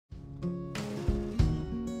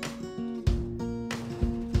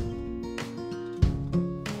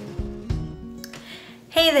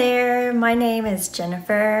Hey there, my name is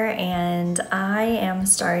Jennifer and I am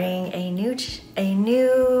starting a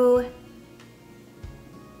new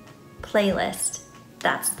playlist.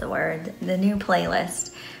 That's the word, the new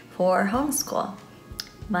playlist for homeschool.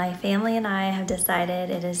 My family and I have decided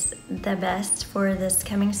it is the best for this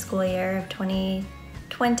coming school year of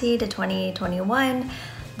 2020 to 2021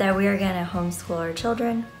 that we are going to homeschool our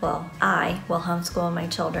children. Well, I will homeschool my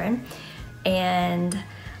children, and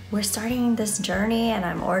we're starting this journey, and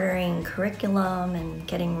I'm ordering curriculum and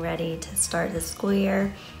getting ready to start the school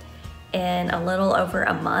year in a little over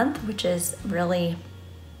a month, which is really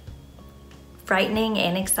frightening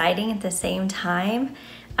and exciting at the same time.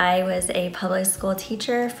 I was a public school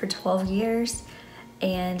teacher for 12 years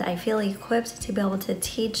and I feel equipped to be able to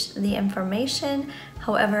teach the information.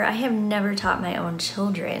 However, I have never taught my own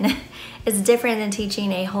children. It's different than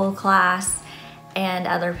teaching a whole class and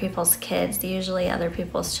other people's kids. Usually other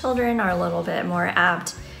people's children are a little bit more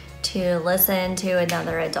apt to listen to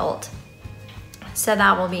another adult. So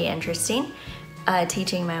that will be interesting,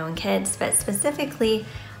 teaching my own kids, but specifically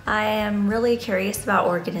I am really curious about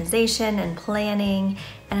organization and planning,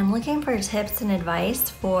 and I'm looking for tips and advice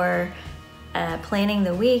for planning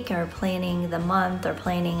the week or planning the month or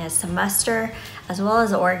planning a semester, as well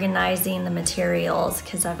as organizing the materials,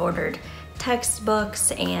 because I've ordered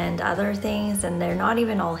textbooks and other things and they're not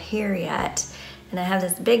even all here yet. And I have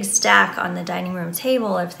this big stack on the dining room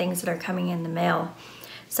table of things that are coming in the mail.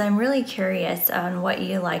 So I'm really curious on what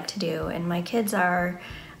you like to do. And my kids are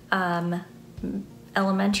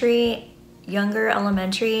younger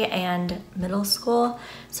elementary and middle school.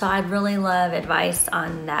 So I'd really love advice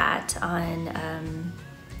on that, on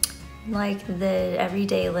like the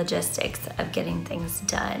everyday logistics of getting things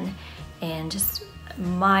done, and just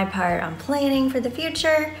my part on planning for the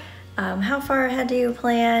future, how far ahead do you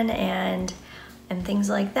plan, and things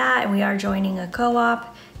like that. And we are joining a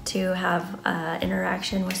co-op to have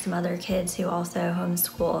interaction with some other kids who also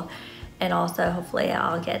homeschool, and also hopefully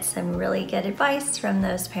I'll get some really good advice from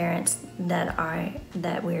those parents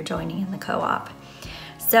that we're joining in the co-op.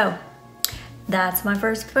 So that's my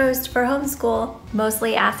first post for homeschool,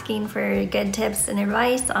 mostly asking for good tips and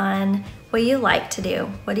advice on what you like to do.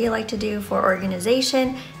 What do you like to do for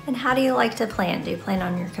organization, and how do you like to plan? Do you plan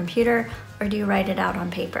on your computer or do you write it out on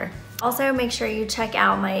paper? Also, make sure you check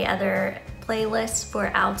out my other playlist for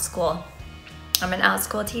Outschool. I'm an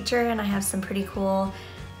Outschool teacher and I have some pretty cool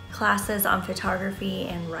classes on photography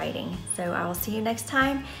and writing. So I will see you next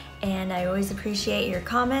time, and I always appreciate your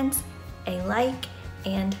comments, a like,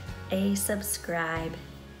 and a subscribe.